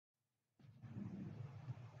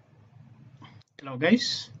Hello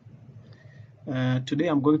guys, today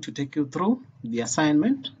I'm going to take you through the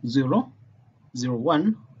assignment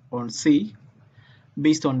 001 on C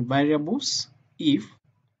based on variables if,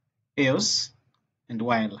 else, and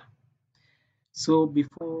while. So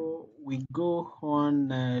before we go on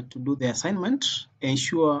to do the assignment,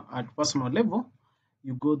 ensure at personal level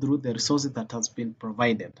you go through the resources that has been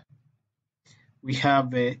provided. We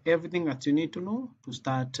have everything that you need to know to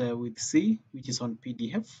start with C, which is on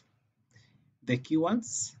PDF, the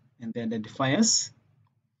keywords and the identifiers.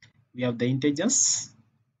 We have the integers,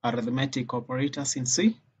 arithmetic operators in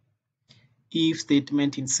C, if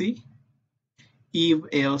statement in C, if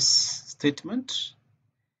else statement,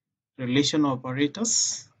 relational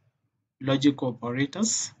operators, logical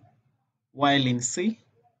operators, while in C,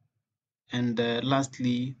 and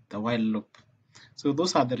lastly the while loop. So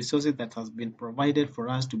those are the resources that has been provided for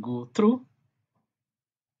us to go through.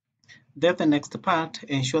 Then the next part,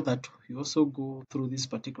 ensure that you also go through this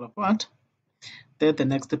particular part. Then the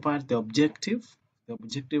next part, the objective. The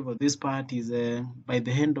objective of this part is by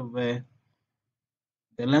the end of the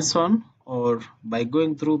lesson or by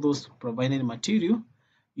going through those provided material,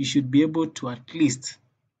 you should be able to at least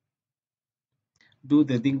do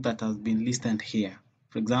the thing that has been listed here.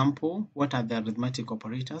 For example, what are the arithmetic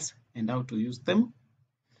operators and how to use them.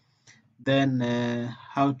 Then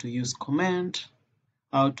how to use comment,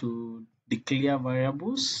 how to declare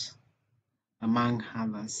variables, among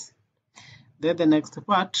others. Then the next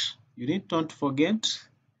part, you need not forget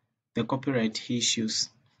the copyright issues.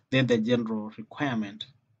 Then the general requirement.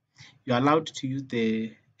 You're allowed to use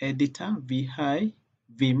the editor, VI,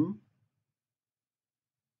 Vim,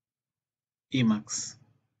 Emacs.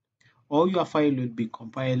 All your file will be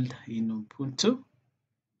compiled in Ubuntu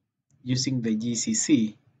using the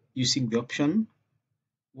GCC, using the option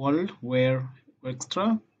world where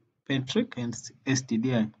extra, Patrick, and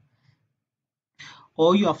stdi.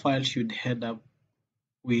 All your files should head up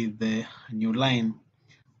with the new line,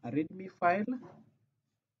 a readme file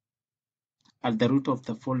at the root of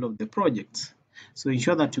the folder of the project. So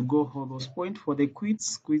ensure that you go all those points for the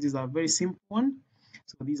quiz. Quizzes are very simple one.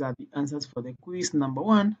 So these are the answers for the quiz number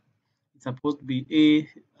 1. It's supposed to be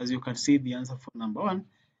A, as you can see the answer for number 1.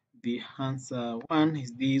 The answer 1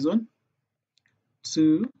 is this one,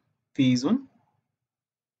 2, this one,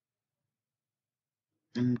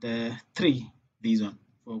 and 3, this one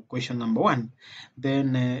for question number 1.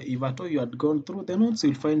 Then if at all you had gone through the notes,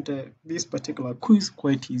 you'll find this particular quiz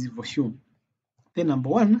quite easy for you. Then number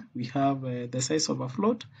 1, we have the size of a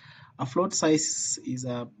float. A float size is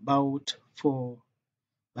about 4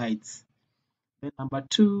 bytes. Then number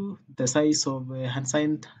 2, the size of a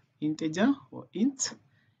unsigned integer or int,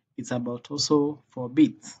 it's about also 4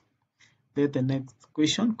 bits. Then the next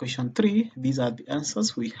question, question 3, these are the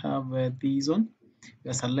answers. We have this one.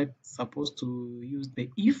 We are supposed to use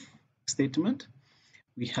the if statement.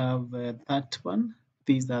 We have that one.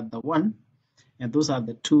 These are the 1. And those are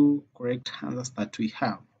the 2 correct answers that we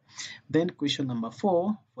have. Then question number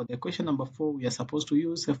 4. For the question number 4, we are supposed to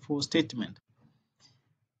use a for statement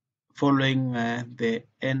following the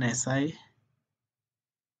NSI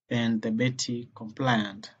and the Betty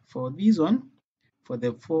compliant. For this one, for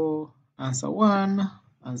the 4, answer 1,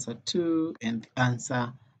 answer 2, and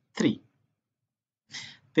answer 3.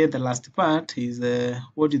 Then the last part is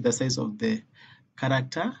what is the size of the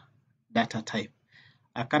character data type.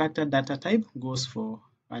 A character data type goes for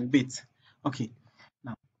 1 bit. Okay,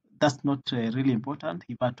 now that's not really important.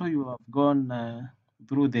 If at all you have gone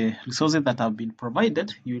through the resources that have been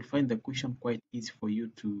provided, you will find the question quite easy for you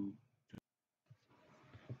to.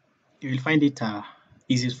 You will find it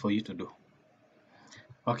easy for you to do.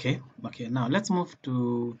 Okay. Now let's move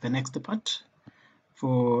to the next part.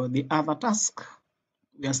 For the other task,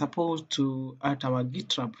 we are supposed to add our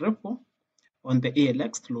GitHub repo on the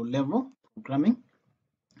ALX low-level programming.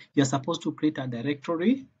 You're supposed to create a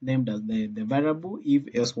directory named as the variable if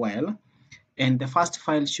else while, and the first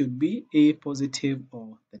file should be a positive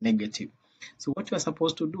or the negative. So what you are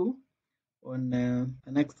supposed to do on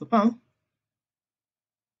the next file,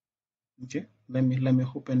 okay, let me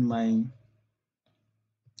open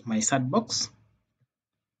my sandbox.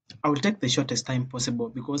 I will take the shortest time possible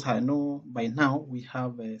because I know by now we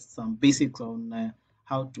have some basics on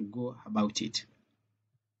how to go about it.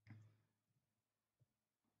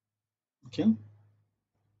 Okay,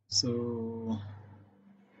 so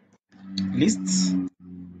lists,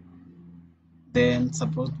 then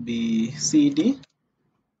supposed to be cd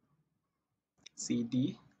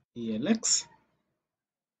ALX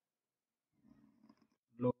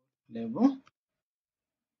low level.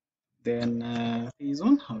 Then this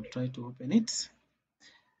one, I'll try to open it.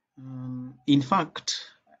 In fact,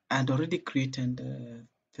 and already created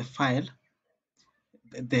the file,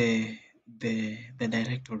 the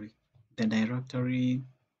directory, 001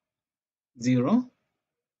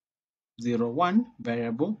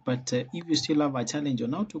 variable. But if you still have a challenge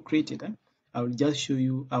on how to create it, I will just show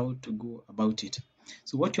you how to go about it.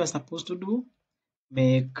 So what you are supposed to do,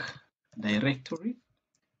 make directory,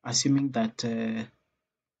 assuming that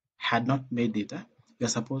had not made it, you're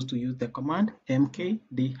supposed to use the command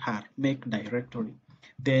mkdir, make directory.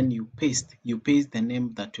 Then you paste the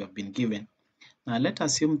name that you have been given. Now let's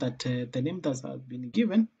assume that the name that has been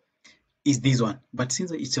given is this one, but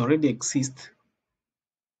since it already exists,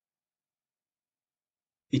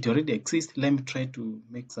 let me try to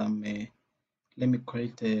make some, let me call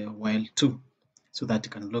it while2, so that it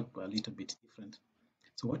can look a little bit different.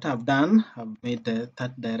 So what I've done, I've made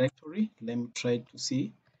that directory. Let me try to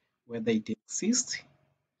see whether it exists.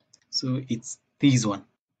 So it's this one.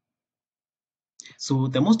 So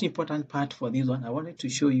the most important part for this one, I wanted to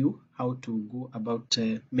show you how to go about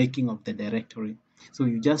making of the directory. So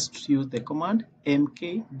you just use the command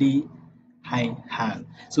mkdir.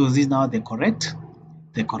 So this is now the correct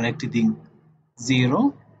thing.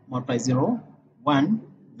 0 multiply 0 1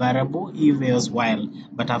 variable if else while,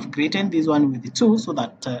 but I've created this one with the 2 so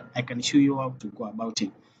that I can show you how to go about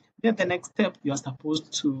it. Then the next step, you are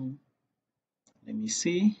supposed to, let me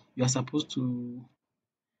see, you are supposed to,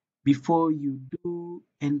 before you do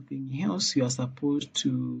anything else, you are supposed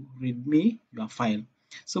to readme your file.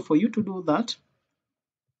 So for you to do that,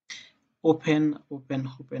 open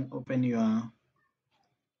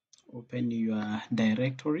your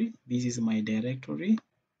directory. This is my directory.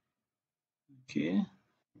 Okay,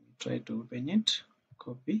 try to open it,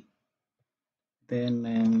 copy,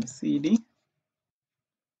 then cd,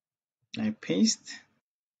 I paste.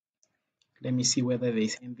 Let me see whether there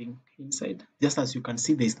is anything inside. Just as you can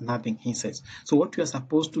see, there is nothing inside. So what you are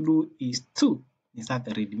supposed to do is to insert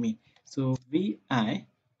the readme. So vi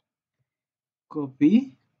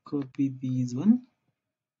copy this one,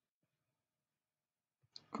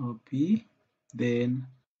 copy, then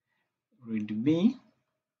readme,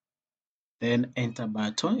 then enter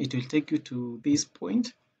button. It will take you to this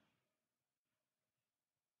point.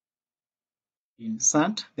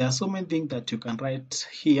 Insert. There are so many things that you can write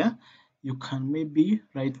here. You can maybe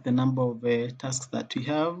write the number of tasks that we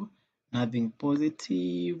have, nothing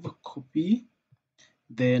positive, copy,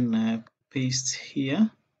 then paste here.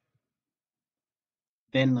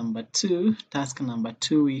 Then number 2, task number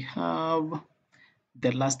 2, we have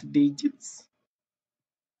the last digits.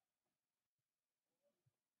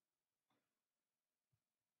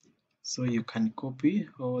 So you can copy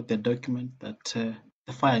all the document that,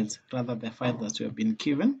 the files that you have been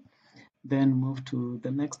given. Then move to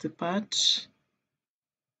the next part.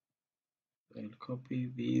 I'll copy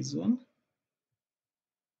this one.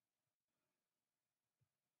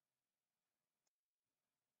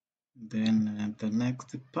 Then the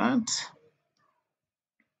next part.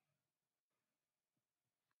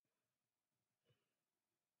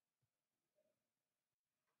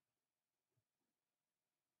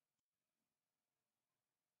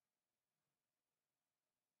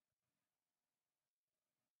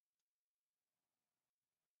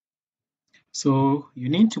 So you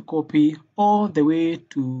need to copy all the way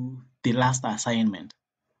to the last assignment.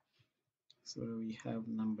 So we have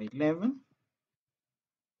number 11.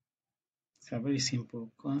 It's a very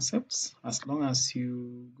simple concept. As long as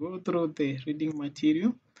you go through the reading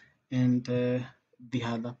material and the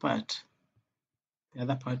other part. The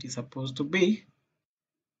other part is supposed to be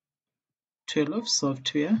 12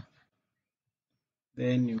 software.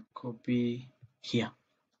 Then you copy here.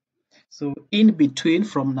 So in between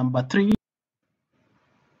from number 3,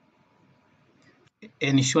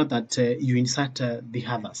 ensure that you insert the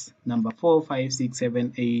others, number 4, 5, 6,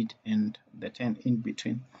 7, 8, and the 10 in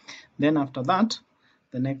between. Then after that,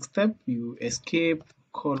 the next step, you escape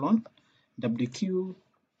colon WQ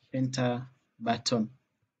enter button.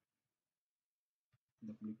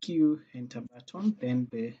 WQ enter button. Then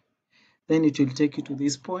it will take you to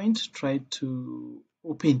this point. Try to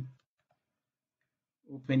open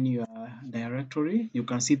your directory. You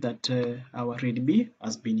can see that our readme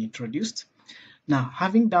has been introduced. Now,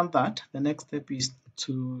 having done that, the next step is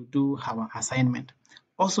to do our assignment.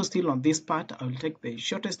 Also, still on this part, I will take the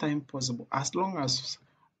shortest time possible, as long as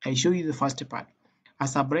I show you the first part.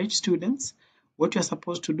 As a bright students, what you're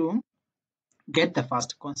supposed to do, get the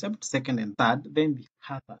first concept, second and third, then the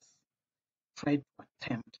others. Try to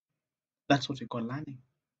attempt. That's what we call learning,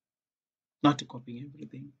 not copying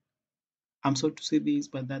everything. I'm sorry to say this,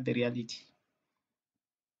 but that's the reality.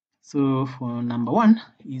 So for number 1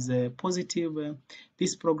 is a positive.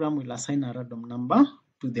 This program will assign a random number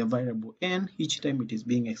to the variable n each time it is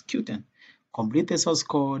being executed. Complete the source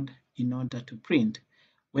code in order to print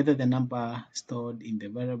whether the number stored in the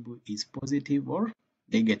variable is positive or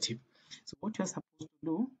negative. So what you're supposed to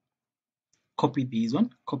do, copy this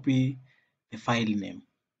one, copy the file name,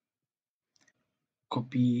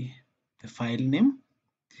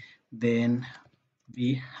 then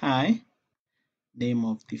vi name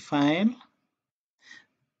of the file,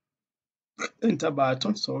 enter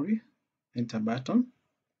button,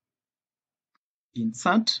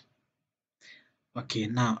 insert. Okay,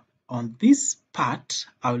 now on this part,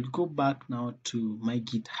 I will go back now to my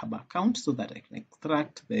GitHub account so that I can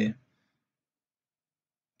extract the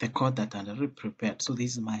code that I already prepared. So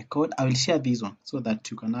this is my code. I will share this one so that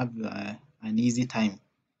you can have an easy time.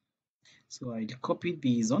 So I'll copy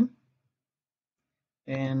this one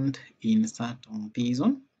and insert on this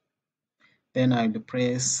one. Then I'll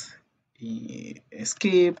press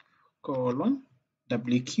escape colon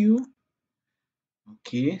WQ.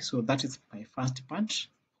 Okay, so that is my first part.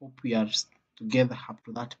 Hope we are together up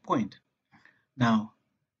to that point. Now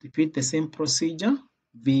repeat the same procedure.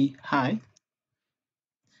 Vi,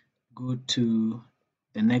 go to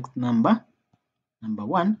the next number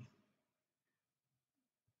one,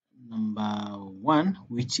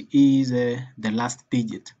 which is the last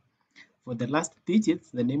digit. For the last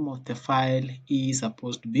digit, the name of the file is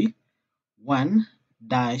supposed to be 1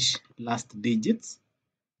 dash last digits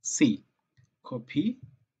C. Copy,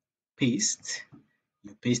 paste.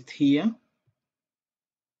 You paste here.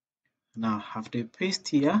 Now after you paste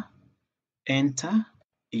here, enter,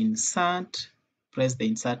 insert, press the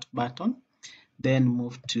insert button, then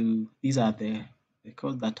move to, these are the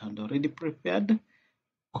codes that are already prepared.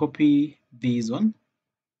 Copy this one,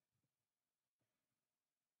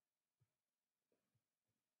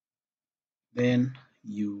 then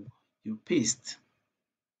you paste,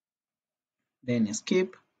 then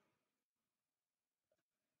escape,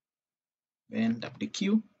 then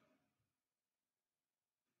WQ,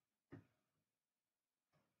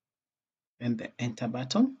 and the enter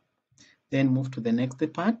button, then move to the next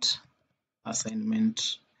part,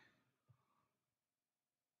 assignment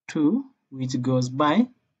 2, which goes by,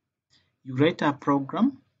 you write a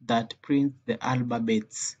program that prints the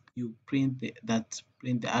alphabets. You print the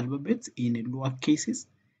alphabets in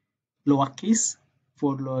lowercase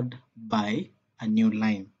followed by a new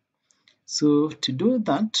line. So to do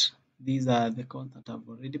that, these are the codes that I've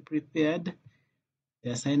already prepared.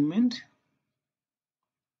 The assignment,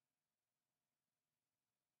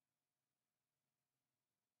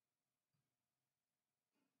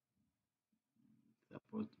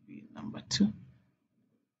 supposed to be number 2.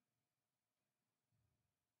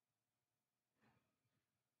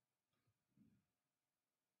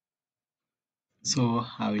 So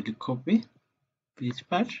I will copy this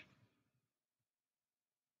part,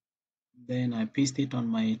 then I paste it on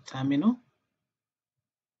my terminal,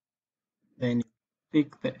 then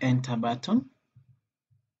click the enter button,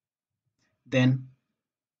 then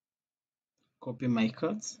copy my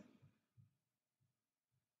codes,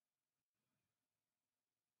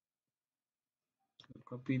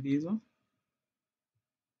 copy this one,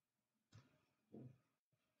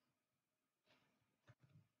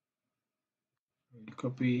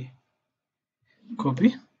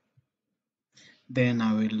 copy, then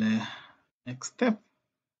I will next step,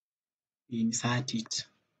 insert it.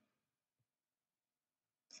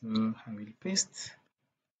 So I will paste,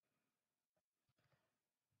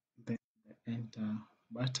 then the enter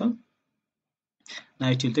button. Now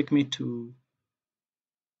it will take me to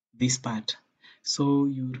this part. So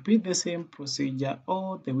you repeat the same procedure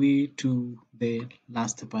all the way to the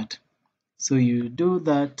last part. So you do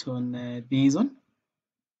that on this one,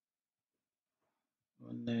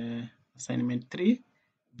 on assignment 3,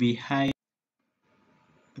 behind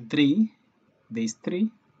 3, there is 3,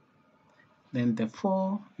 then the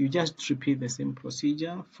 4, you just repeat the same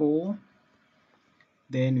procedure, 4,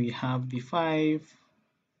 then we have the 5,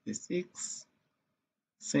 the 6,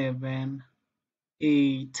 7,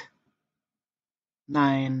 8,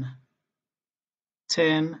 9,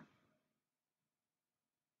 10,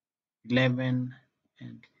 11,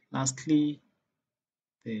 and lastly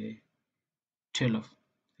the 12.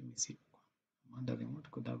 Let me see. I'm wondering what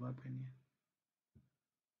could have happened here.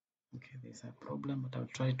 Okay, there's a problem, but I'll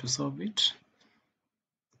try to solve it.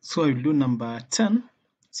 So I will do number 10.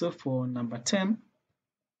 So for number 10,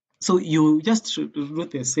 so you just do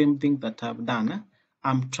the same thing that I've done.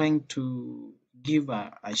 I'm trying to give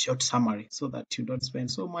a short summary so that you don't spend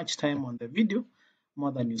so much time on the video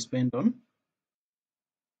more than you spend on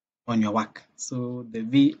your work. So the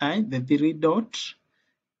VI, the 3 dot,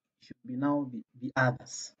 should be now the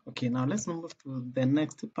others. Okay, now let's move to the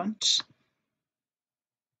next part.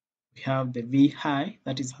 We have the VI,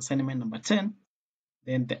 that is assignment number 10.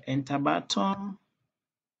 Then the enter button.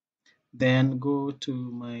 Then go to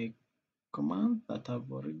my command that I've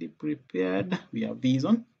already prepared. We have this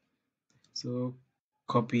one. So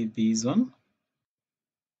copy this one.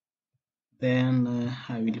 Then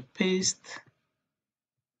I will paste.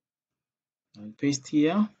 I'll paste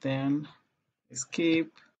here. Then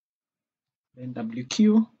escape. Then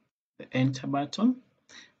WQ. The enter button.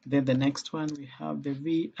 Then the next one we have the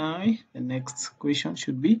VI. The next question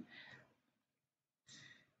should be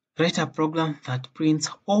write a program that prints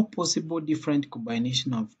all possible different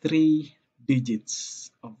combination of 3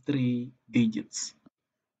 digits.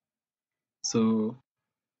 So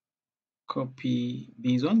copy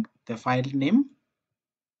this one, the file name,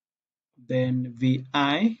 then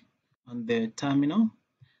VI on the terminal,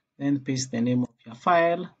 then paste the name of your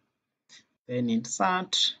file, then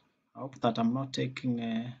insert. I hope that I'm not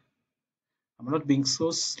being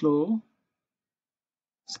so slow.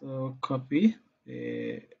 So copy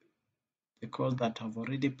the code that I've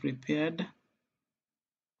already prepared.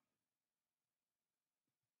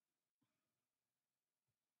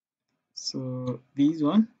 So this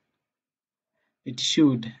one,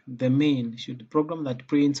 the main should program that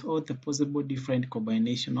prints all the possible different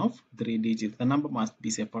combination of 3 digits. The number must be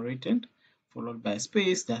separated, followed by a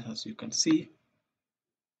space, that as you can see.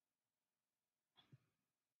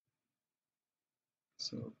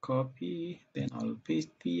 So copy, then I'll paste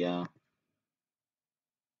here,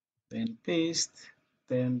 then paste,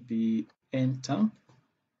 then the enter.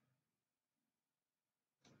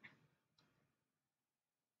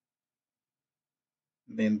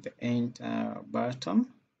 Then the enter button.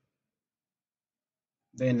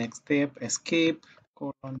 Then next step, escape,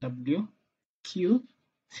 colon WQ.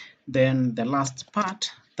 Then the last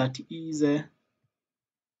part, that is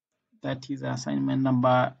assignment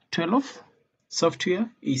number 12. Software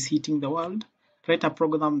is hitting the world. Write a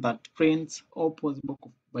program that prints all possible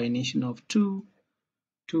combination of two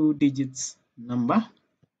digits number.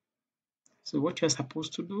 So what you're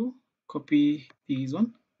supposed to do, copy this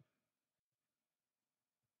one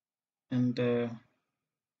and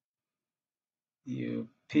you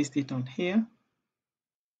paste it on here.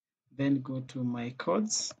 Then go to my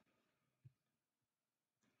codes,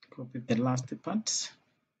 copy the last part,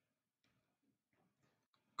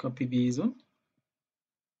 copy this one,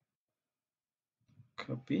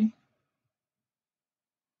 copy,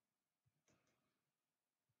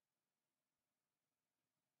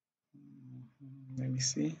 let me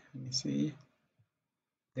see,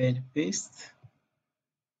 then paste,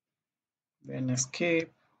 then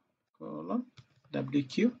escape, colon,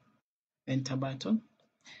 WQ, enter button.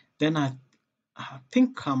 Then I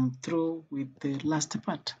think I'm through with the last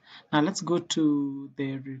part. Now let's go to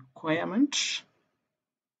the requirement.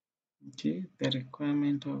 Okay, the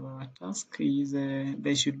requirement of our task is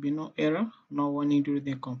there should be no error, no warning during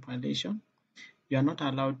the compilation. You are not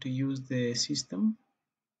allowed to use the system.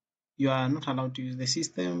 Your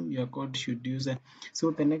code should use it.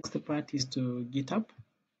 So the next part is to GitHub.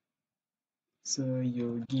 So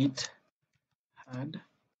you git add.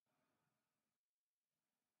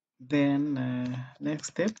 Then next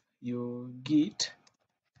step, you git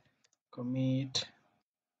commit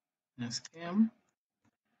scam.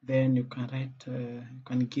 Then you can write, you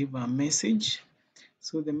can give a message.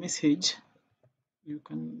 So the message, you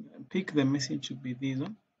can pick the message should be this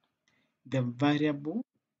one. The variable.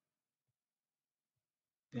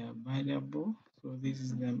 So this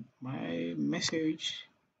is my message.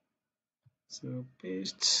 So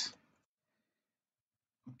paste.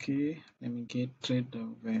 Okay, let me get rid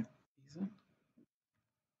of this one.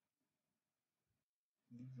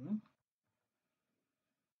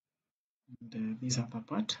 And this other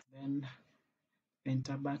part. Then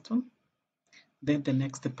enter button. Then the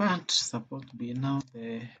next part supposed to be now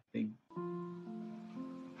the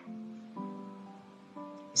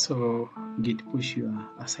so git push your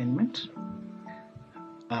assignment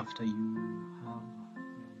after you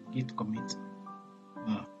have git commit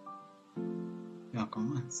your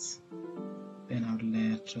commands. Then I'll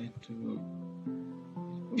try to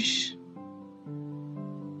push.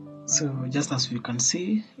 So just as you can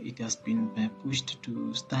see, it has been pushed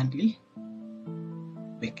to Stanley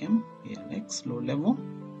Bekem, ALX, low level,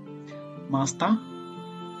 master.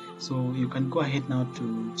 So you can go ahead now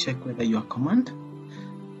to check whether your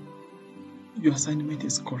assignment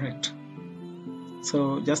is correct.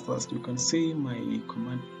 So just as you can see, my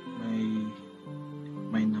command,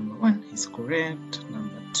 my number 1 is correct,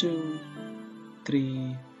 number 2,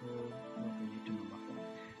 3, 4, number 4.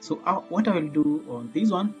 So what I will do on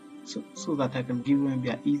this one, so that I can give you maybe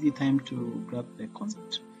an easy time to grab the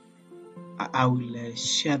concept. I will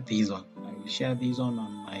share this one. I will share this on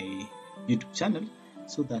my YouTube channel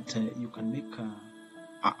so that you can make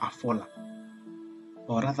a follow,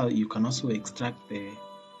 or rather, you can also extract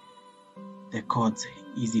the codes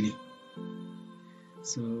easily.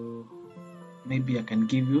 So maybe I can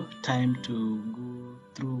give you time to go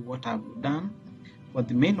through what I've done. For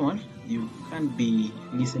the main one, you can't be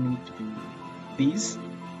listening to this.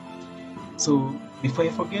 So before I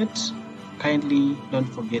forget, kindly don't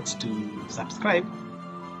forget to subscribe.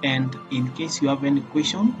 And in case you have any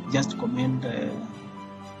question, just comment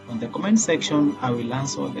on the comment section. I will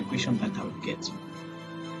answer the question that I will get.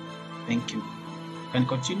 Thank you. You can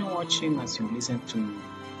continue watching as you listen to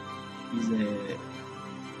this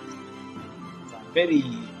very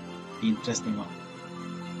interesting one.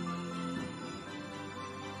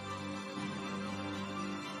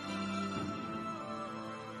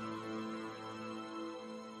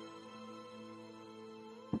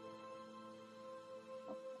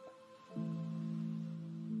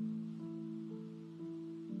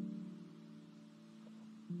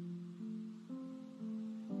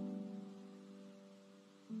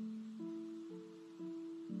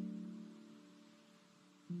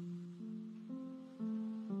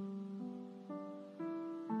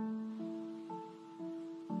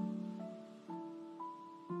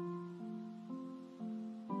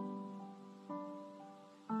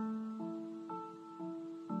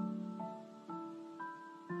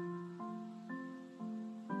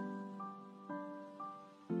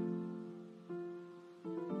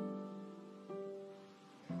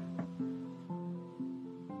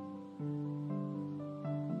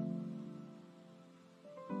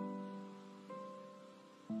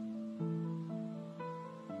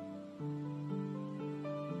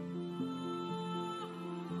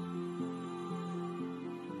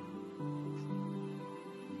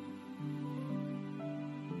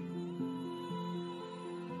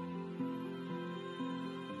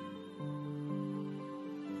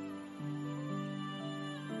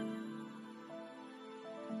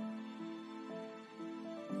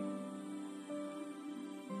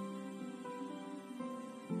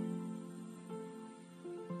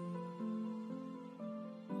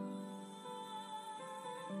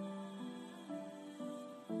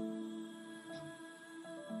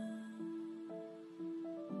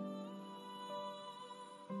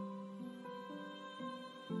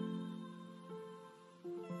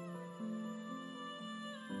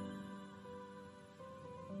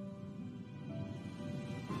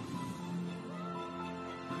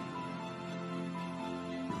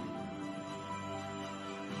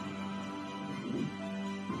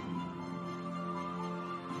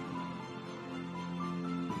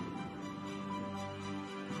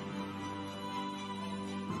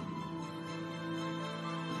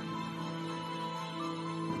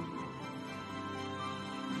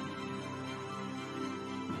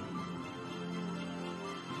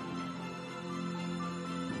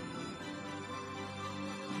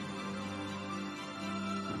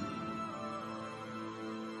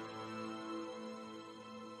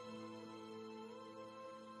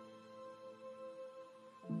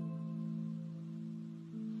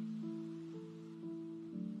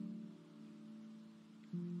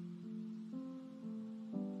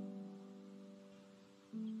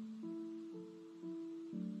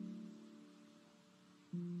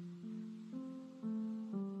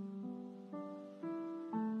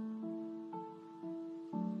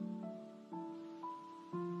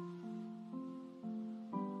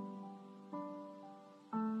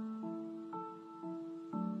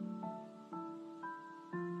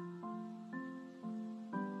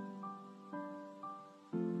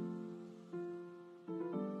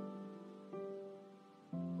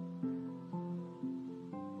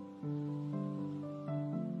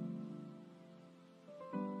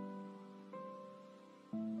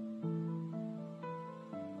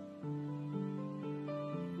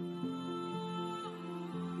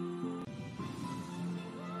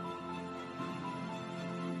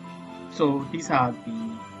 So these are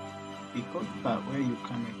the code where you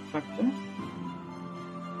can extract them.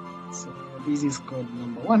 So this is code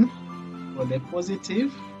number 1 for the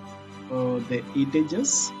positive or the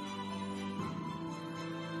integers.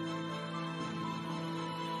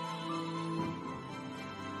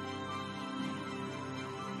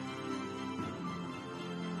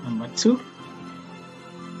 Number 2.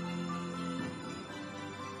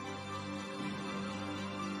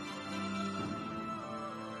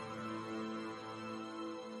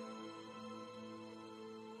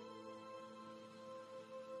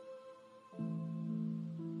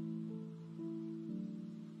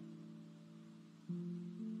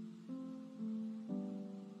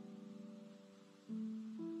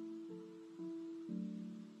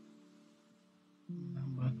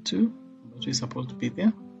 2 is supposed to be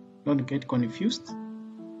there. Don't get confused.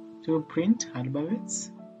 To print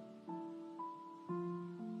alphabets.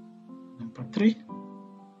 Number 3.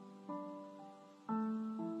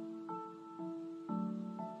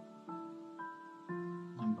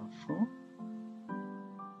 Number 4.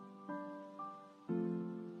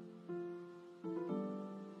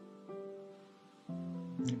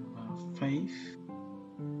 Number 5.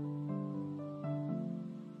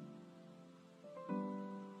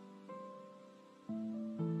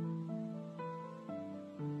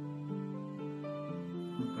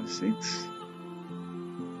 Number 6.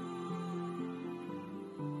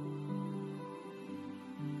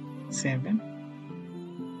 Seven.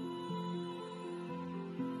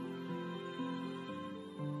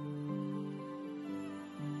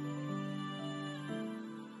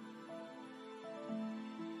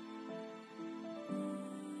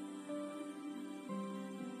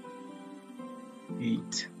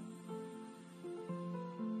 Eight.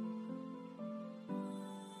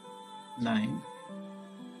 9.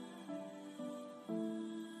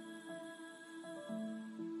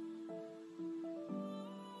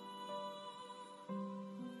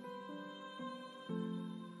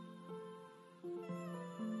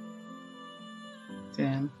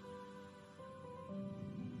 10.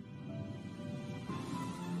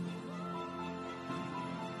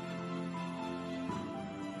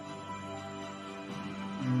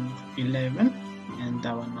 11, and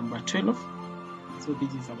our number 12. So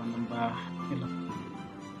this is our number 12,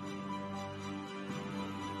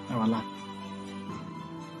 our last.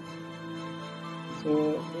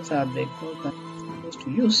 So these are the codes that we're supposed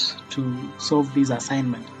to use to solve this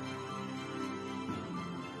assignment.